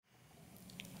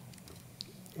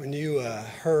When you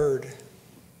heard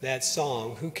that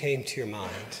song, who came to your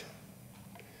mind?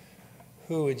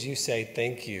 Who would you say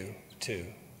thank you to?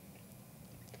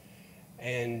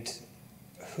 And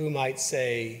who might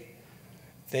say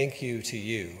thank you to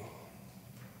you?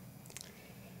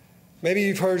 Maybe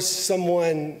you've heard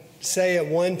someone say at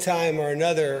one time or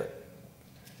another,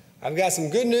 I've got some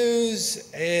good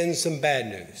news and some bad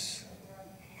news.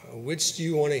 Which do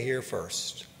you want to hear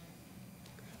first?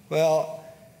 Well,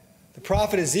 the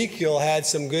prophet Ezekiel had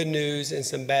some good news and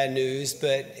some bad news,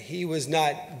 but he was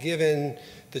not given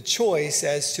the choice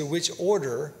as to which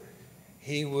order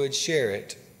he would share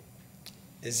it.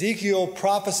 Ezekiel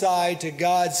prophesied to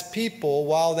God's people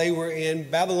while they were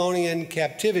in Babylonian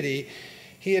captivity.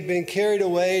 He had been carried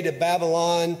away to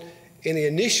Babylon in the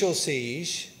initial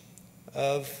siege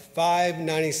of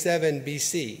 597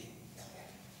 BC.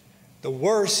 The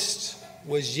worst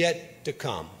was yet to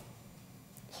come.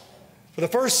 For the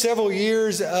first several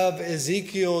years of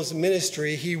Ezekiel's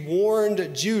ministry, he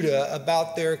warned Judah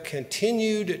about their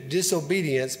continued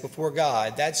disobedience before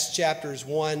God. That's chapters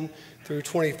 1 through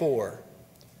 24.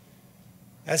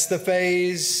 That's the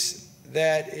phase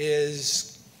that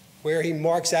is where he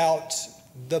marks out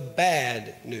the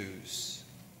bad news.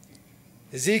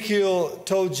 Ezekiel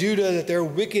told Judah that their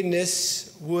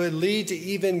wickedness would lead to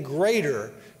even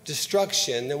greater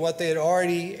destruction than what they had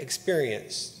already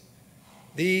experienced.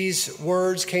 These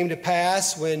words came to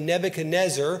pass when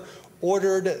Nebuchadnezzar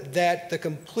ordered that the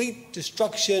complete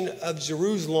destruction of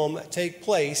Jerusalem take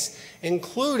place,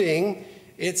 including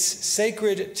its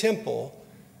sacred temple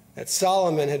that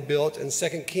Solomon had built in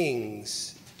 2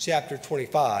 Kings chapter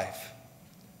 25.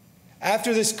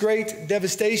 After this great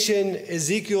devastation,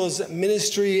 Ezekiel's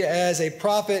ministry as a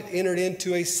prophet entered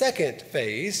into a second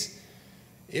phase.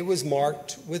 It was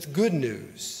marked with good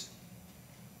news.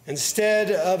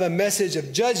 Instead of a message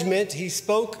of judgment, he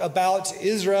spoke about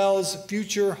Israel's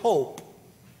future hope.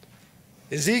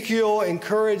 Ezekiel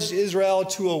encouraged Israel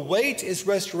to await its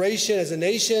restoration as a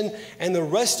nation and the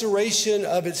restoration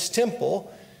of its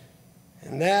temple.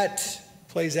 And that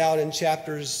plays out in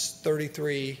chapters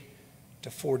 33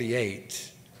 to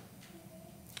 48.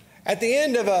 At the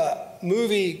end of a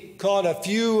movie called A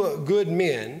Few Good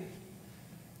Men,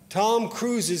 Tom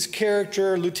Cruise's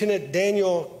character, Lieutenant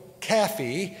Daniel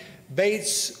Kaffee,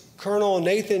 baits Colonel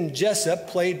Nathan Jessup,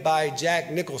 played by Jack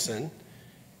Nicholson,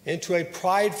 into a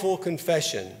prideful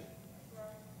confession.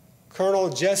 Colonel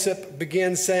Jessup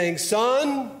begins saying,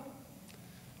 "Son,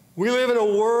 we live in a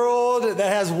world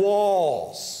that has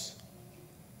walls.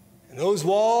 And those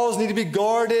walls need to be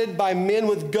guarded by men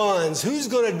with guns. Who's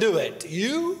going to do it?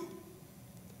 You?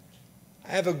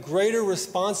 I have a greater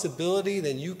responsibility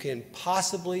than you can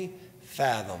possibly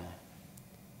fathom."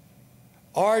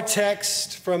 Our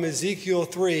text from Ezekiel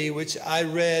 3, which I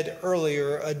read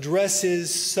earlier,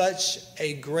 addresses such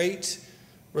a great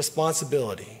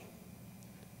responsibility.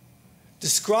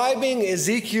 Describing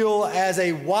Ezekiel as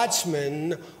a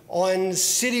watchman on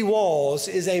city walls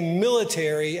is a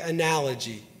military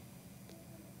analogy.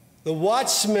 The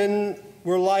watchmen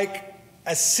were like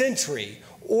a sentry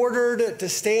ordered to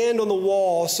stand on the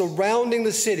wall surrounding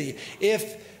the city.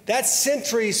 If that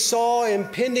sentry saw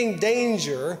impending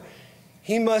danger,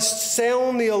 he must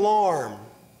sound the alarm.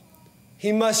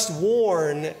 He must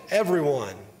warn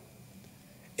everyone.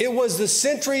 It was the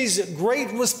sentry's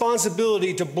great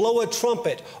responsibility to blow a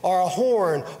trumpet or a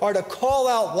horn or to call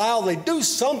out loudly, do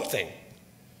something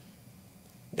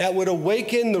that would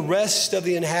awaken the rest of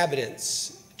the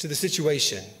inhabitants to the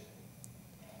situation.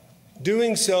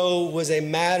 Doing so was a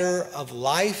matter of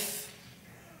life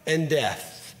and death.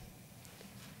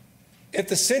 If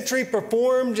the sentry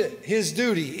performed his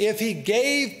duty, if he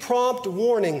gave prompt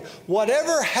warning,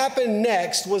 whatever happened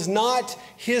next was not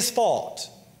his fault.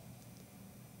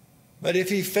 But if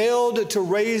he failed to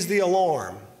raise the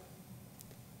alarm,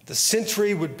 the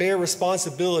sentry would bear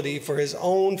responsibility for his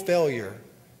own failure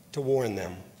to warn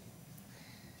them.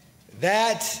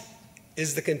 That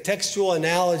is the contextual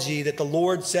analogy that the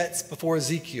Lord sets before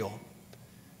Ezekiel.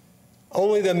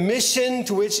 Only the mission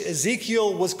to which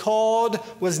Ezekiel was called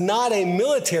was not a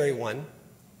military one.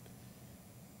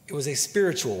 It was a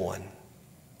spiritual one.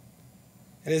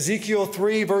 In Ezekiel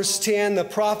 3, verse 10, the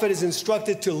prophet is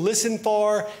instructed to listen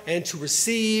for and to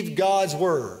receive God's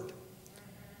word.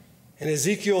 In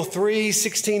Ezekiel 3,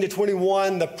 16 to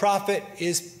 21, the prophet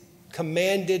is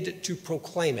commanded to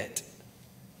proclaim it.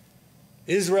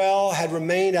 Israel had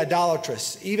remained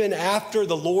idolatrous even after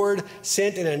the Lord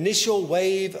sent an initial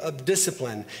wave of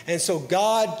discipline. And so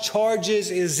God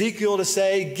charges Ezekiel to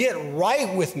say, get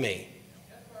right with me.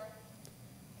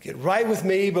 Get right with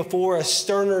me before a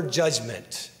sterner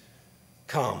judgment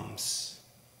comes.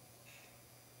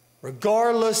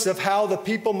 regardless of how the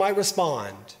people might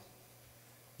respond.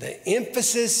 The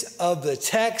emphasis of the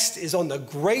text is on the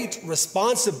great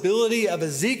responsibility of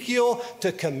Ezekiel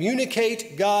to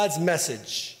communicate God's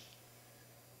message.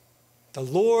 The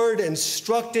Lord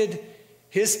instructed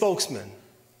his spokesman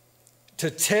to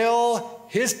tell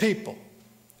his people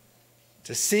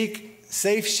to seek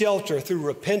safe shelter through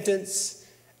repentance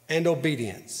and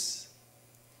obedience.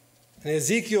 In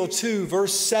Ezekiel 2,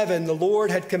 verse 7, the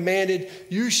Lord had commanded,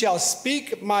 "You shall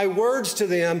speak my words to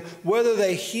them, whether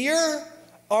they hear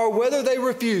or whether they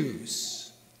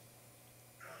refuse."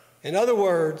 In other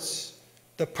words,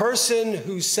 the person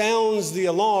who sounds the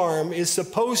alarm is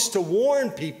supposed to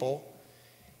warn people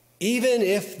even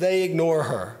if they ignore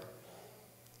her.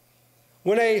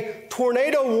 When a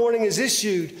tornado warning is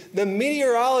issued, the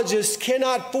meteorologist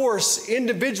cannot force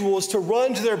individuals to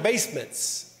run to their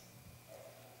basements,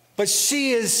 but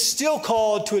she is still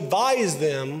called to advise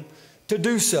them to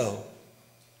do so.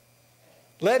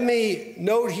 Let me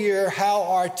note here how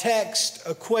our text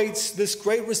equates this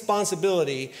great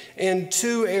responsibility in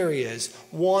two areas.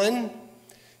 One,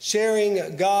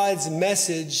 sharing God's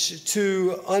message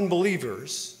to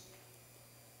unbelievers.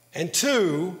 And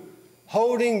two,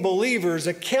 holding believers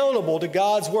accountable to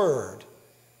God's word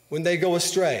when they go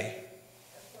astray.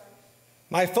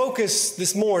 My focus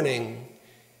this morning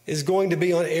is going to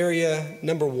be on area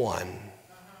number one.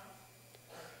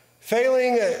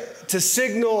 Failing to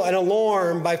signal an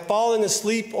alarm by falling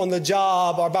asleep on the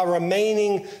job or by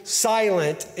remaining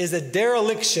silent is a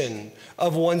dereliction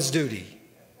of one's duty.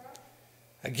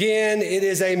 Again, it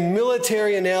is a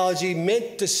military analogy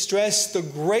meant to stress the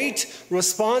great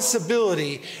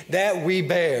responsibility that we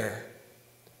bear.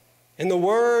 In the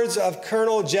words of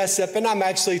Colonel Jessup, and I'm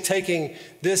actually taking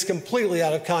this completely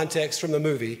out of context from the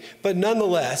movie, but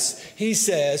nonetheless, he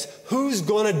says, "Who's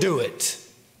going to do it?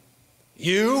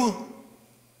 You?"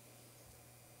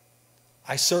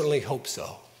 I certainly hope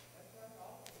so.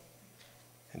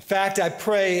 In fact, I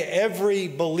pray every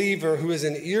believer who is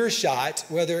in earshot,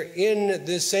 whether in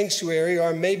this sanctuary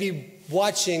or maybe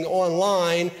watching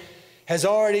online, has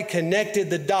already connected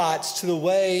the dots to the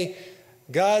way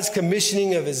God's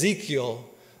commissioning of Ezekiel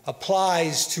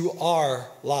applies to our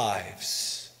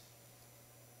lives.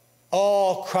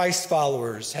 All Christ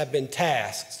followers have been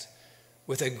tasked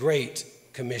with a great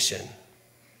commission.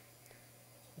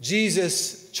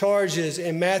 Jesus charges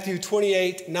in Matthew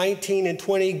 28, 19 and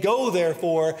 20, "Go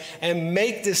therefore and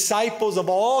make disciples of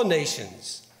all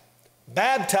nations,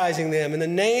 baptizing them in the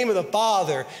name of the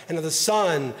Father and of the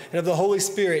Son and of the Holy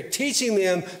Spirit, teaching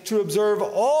them to observe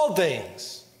all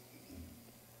things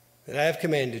that I have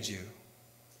commanded you."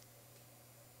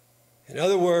 In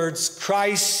other words,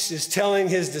 Christ is telling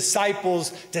his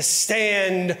disciples to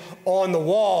stand on the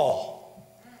wall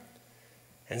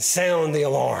and sound the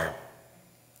alarm.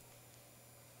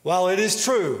 While it is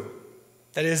true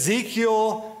that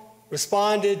Ezekiel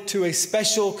responded to a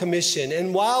special commission,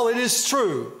 and while it is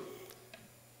true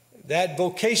that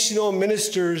vocational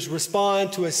ministers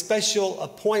respond to a special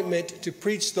appointment to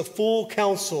preach the full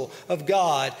counsel of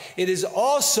God, it is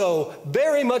also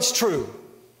very much true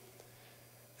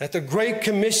that the Great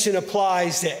Commission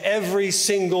applies to every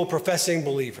single professing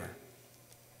believer.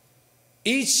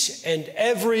 Each and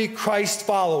every Christ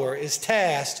follower is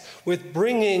tasked with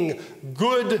bringing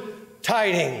good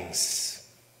tidings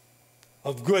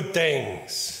of good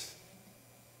things.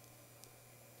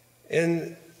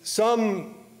 In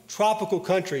some tropical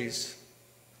countries,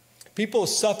 people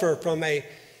suffer from a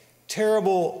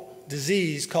terrible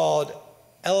disease called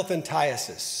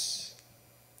elephantiasis.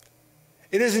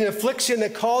 It is an affliction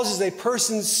that causes a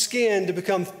person's skin to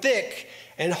become thick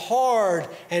and hard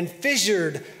and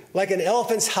fissured like an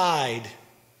elephant's hide.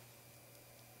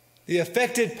 The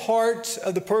affected part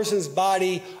of the person's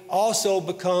body also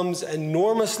becomes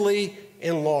enormously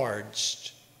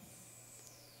enlarged.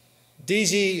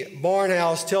 D.G.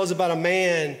 Barnhouse tells about a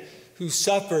man who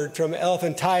suffered from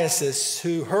elephantiasis,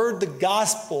 who heard the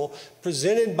gospel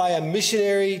presented by a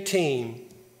missionary team.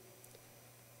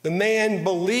 The man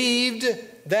believed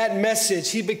that message.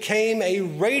 He became a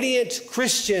radiant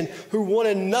Christian who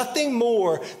wanted nothing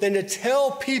more than to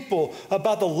tell people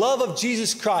about the love of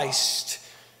Jesus Christ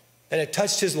that had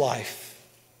touched his life.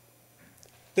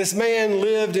 This man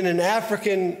lived in an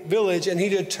African village, and he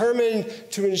determined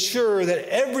to ensure that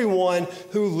everyone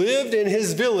who lived in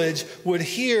his village would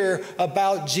hear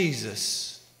about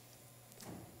Jesus.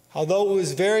 Although it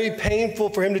was very painful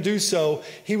for him to do so,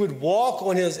 he would walk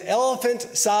on his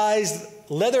elephant-sized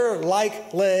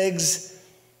leather-like legs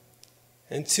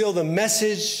until the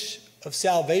message of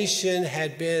salvation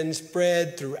had been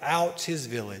spread throughout his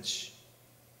village.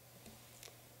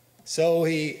 So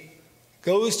he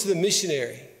goes to the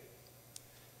missionary.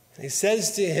 And he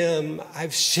says to him,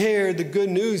 I've shared the good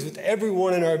news with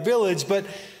everyone in our village, but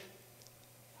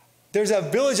there's a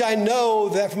village I know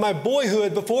that from my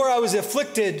boyhood, before I was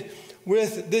afflicted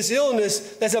with this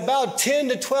illness, that's about 10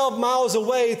 to 12 miles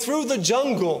away through the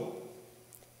jungle.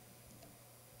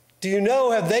 Do you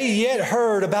know, have they yet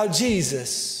heard about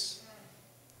Jesus?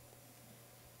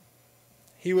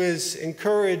 He was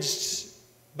encouraged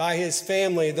by his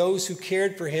family, those who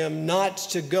cared for him, not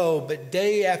to go, but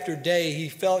day after day he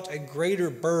felt a greater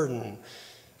burden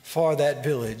for that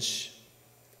village.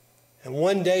 And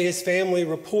one day his family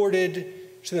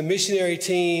reported to the missionary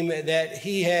team that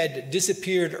he had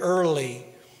disappeared early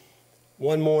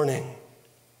one morning.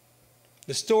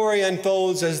 The story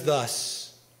unfolds as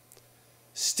thus.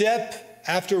 Step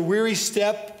after weary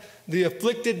step, the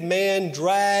afflicted man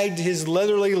dragged his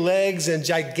leathery legs and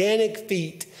gigantic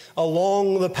feet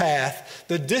along the path.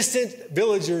 The distant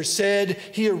villagers said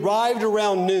he arrived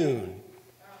around noon,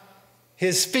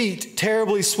 his feet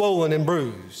terribly swollen and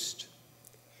bruised.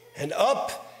 And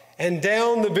up and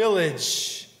down the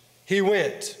village he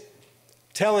went,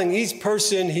 telling each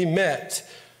person he met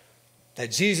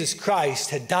that Jesus Christ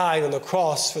had died on the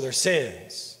cross for their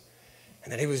sins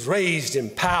and that he was raised in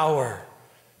power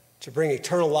to bring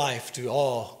eternal life to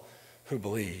all who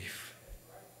believe.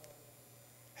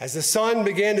 As the sun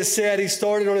began to set, he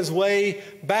started on his way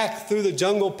back through the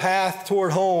jungle path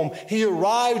toward home. He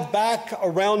arrived back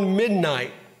around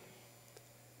midnight,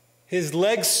 his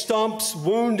leg stumps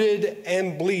wounded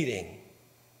and bleeding.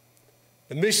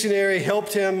 The missionary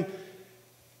helped him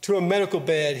to a medical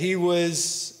bed. He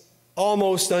was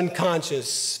almost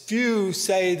unconscious. Few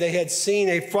say they had seen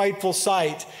a frightful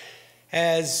sight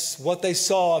as what they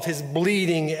saw of his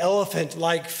bleeding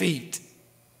elephant-like feet.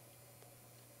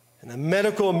 And the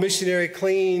medical missionary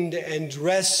cleaned and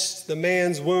dressed the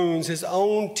man's wounds, his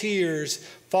own tears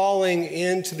falling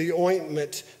into the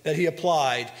ointment that he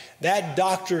applied. That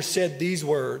doctor said these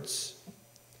words,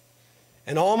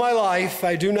 "And all my life,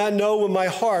 I do not know when my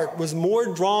heart was more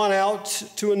drawn out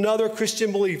to another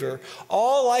Christian believer.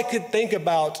 All I could think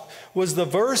about was the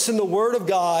verse in the Word of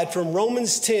God from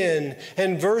Romans 10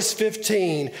 and verse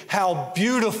 15. How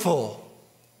beautiful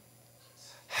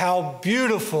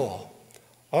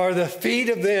are the feet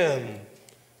of them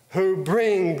who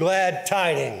bring glad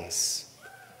tidings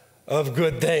of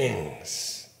good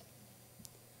things."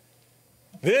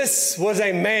 This was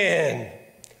a man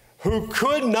who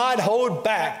could not hold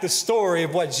back the story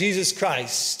of what Jesus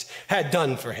Christ had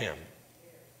done for him.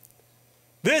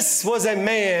 This was a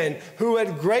man who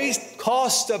at great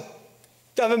cost of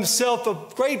himself,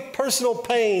 of great personal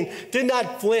pain, did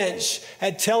not flinch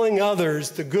at telling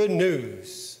others the good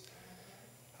news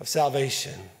of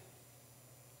salvation.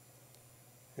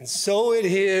 And so it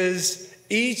is,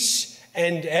 each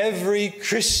and every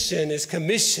Christian is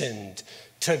commissioned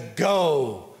to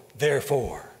go,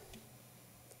 therefore.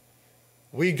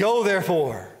 We go,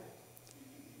 therefore,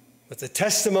 with the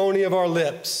testimony of our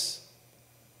lips,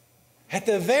 at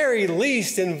the very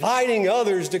least inviting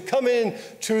others to come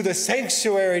into the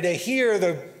sanctuary to hear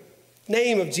the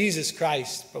name of Jesus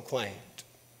Christ proclaimed.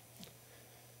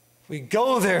 We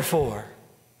go, therefore,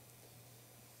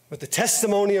 with the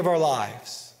testimony of our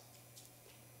lives,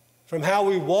 from how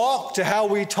we walk to how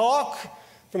we talk,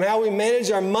 from how we manage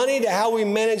our money to how we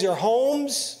manage our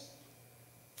homes,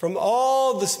 from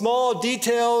all the small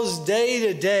details day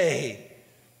to day,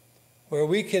 where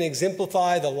we can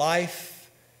exemplify the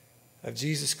life of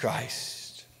Jesus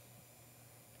Christ.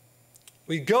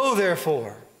 We go,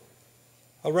 therefore,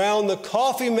 around the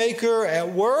coffee maker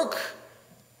at work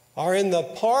or in the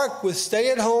park with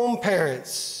stay-at-home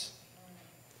parents.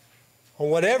 On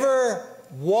whatever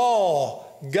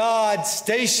wall God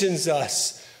stations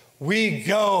us, we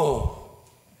go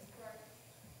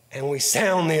and we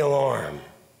sound the alarm.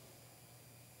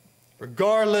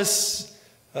 Regardless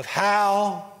of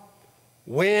how,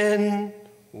 when,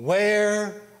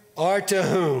 where, or to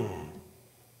whom,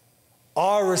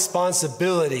 our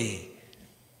responsibility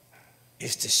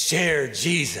is to share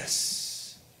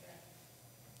Jesus.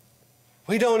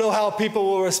 We don't know how people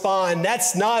will respond.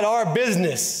 That's not our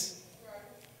business.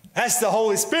 That's the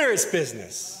Holy Spirit's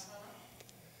business.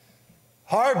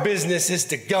 Our business is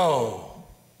to go,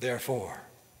 therefore.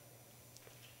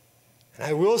 And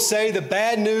I will say the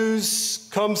bad news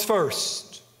comes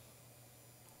first.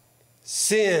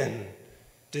 Sin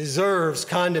deserves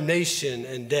condemnation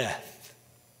and death.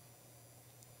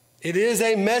 It is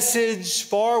a message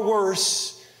far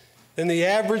worse than the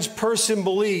average person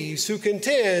believes, who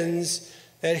contends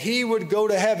that he would go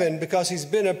to heaven because he's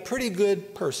been a pretty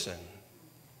good person.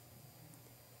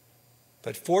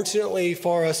 But fortunately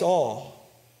for us all,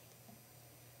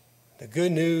 The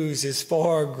good news is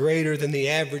far greater than the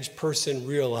average person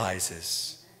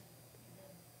realizes.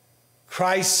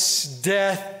 Christ's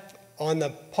death on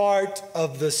the part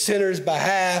of the sinner's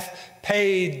behalf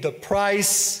paid the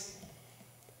price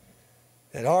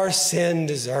that our sin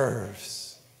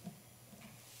deserves.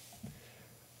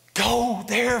 Go,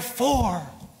 therefore.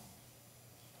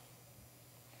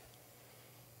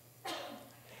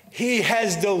 He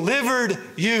has delivered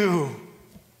you.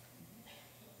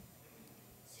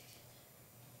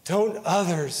 Don't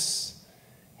others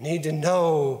need to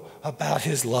know about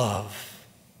his love?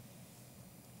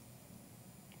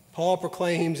 Paul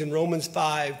proclaims in Romans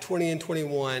 5:20 and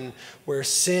 21, where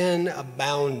sin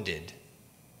abounded,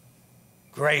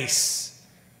 grace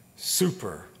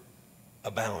superabounded.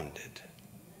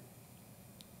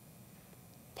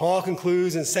 Paul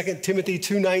concludes in 2 Timothy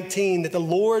 2:19 that the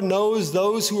Lord knows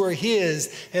those who are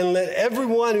his, and let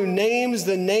everyone who names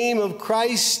the name of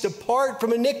Christ depart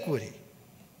from iniquity.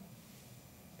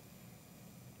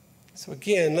 So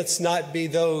again, let's not be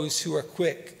those who are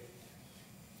quick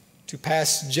to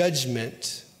pass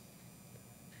judgment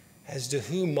as to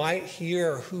who might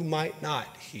hear or who might not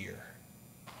hear.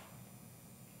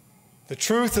 The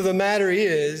truth of the matter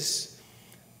is,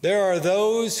 there are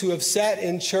those who have sat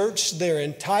in church their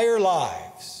entire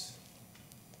lives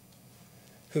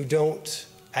who don't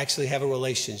actually have a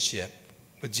relationship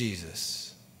with Jesus.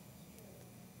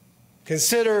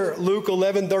 Consider Luke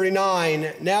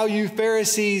 11:39. Now you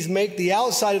Pharisees make the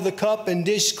outside of the cup and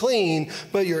dish clean,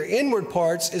 but your inward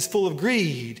parts is full of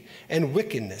greed and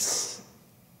wickedness.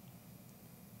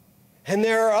 And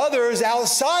there are others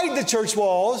outside the church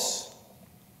walls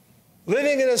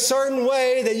living in a certain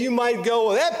way that you might go,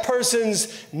 well, that person's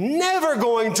never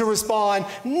going to respond,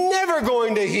 never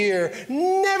going to hear,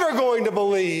 never going to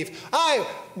believe. I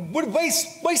would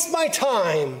waste my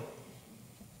time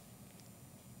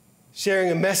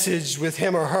sharing a message with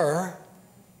him or her.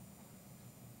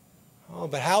 Oh,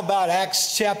 but how about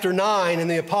Acts chapter 9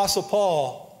 and the Apostle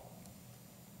Paul?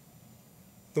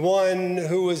 The one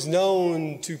who was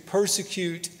known to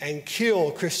persecute and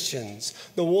kill Christians.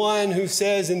 The one who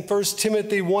says in 1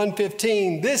 Timothy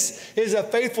 1:15, this is a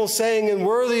faithful saying and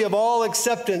worthy of all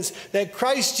acceptance, that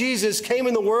Christ Jesus came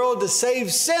in the world to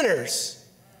save sinners,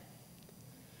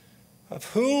 of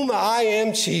whom I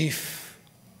am chief.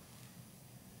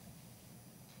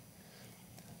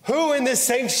 Who in this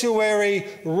sanctuary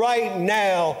right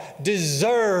now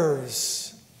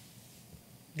deserves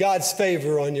God's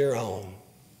favor on your own?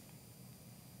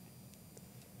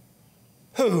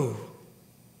 Who?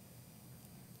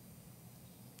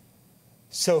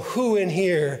 So who in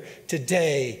here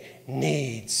today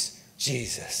needs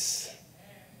Jesus?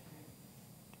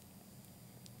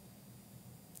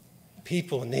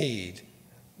 People need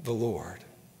the Lord.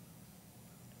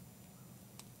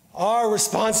 Our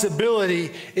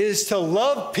responsibility is to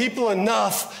love people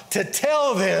enough to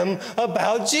tell them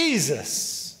about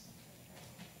Jesus.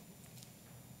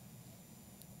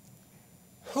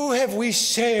 Who have we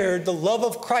shared the love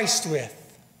of Christ with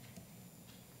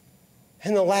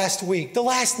in the last week, the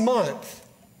last month?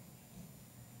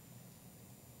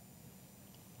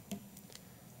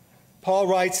 Paul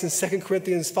writes in 2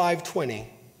 Corinthians 5:20,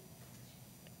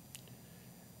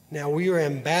 now we are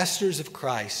ambassadors of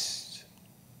Christ,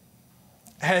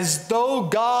 as though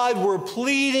God were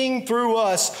pleading through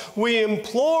us. We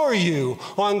implore you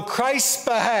on Christ's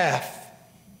behalf,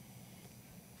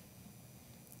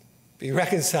 be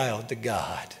reconciled to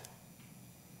God.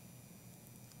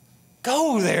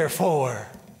 Go, therefore.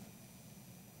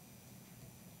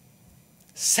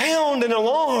 Sound an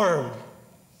alarm.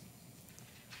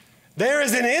 There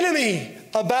is an enemy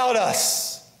about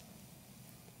us.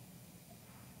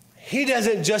 He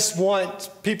doesn't just want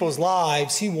people's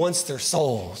lives, he wants their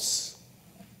souls.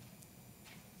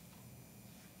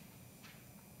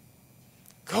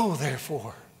 Go,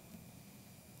 therefore.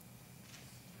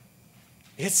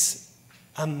 It's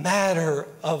a matter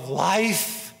of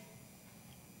life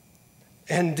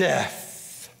and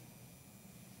death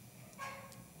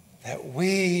that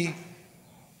we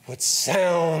would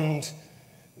sound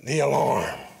the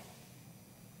alarm.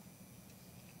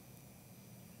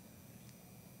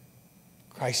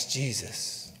 Christ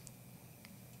Jesus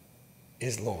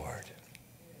is Lord.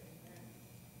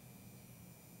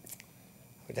 I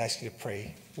would ask you to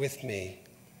pray with me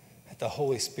that the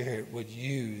Holy Spirit would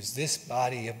use this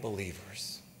body of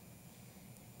believers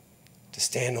to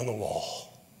stand on the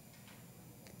wall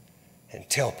and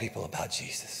tell people about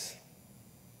Jesus.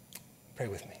 Pray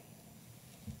with me.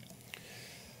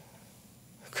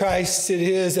 Christ, it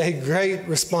is a great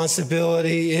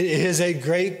responsibility. It is a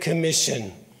great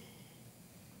commission.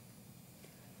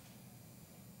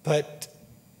 But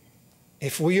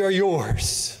If we are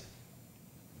yours,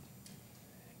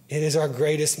 it is our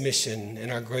greatest mission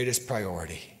and our greatest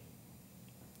priority.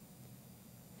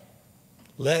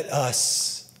 Let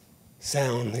us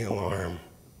sound the alarm.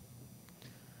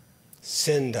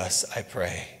 Send us, I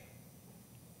pray.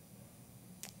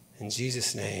 In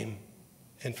Jesus' name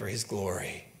and for his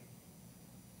glory.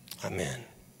 Amen.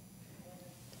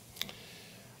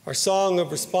 Our song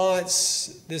of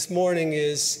response this morning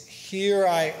is, "Here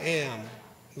I Am,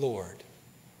 Lord."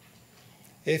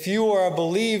 If you are a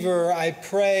believer, I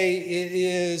pray it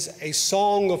is a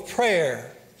song of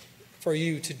prayer for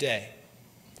you today.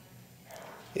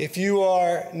 If you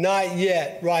are not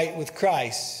yet right with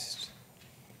Christ,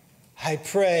 I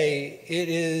pray it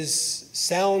is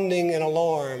sounding an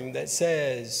alarm that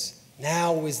says,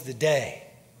 now is the day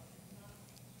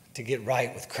to get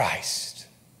right with Christ.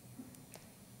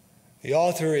 The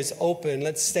altar is open.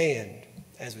 Let's stand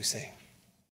as we sing.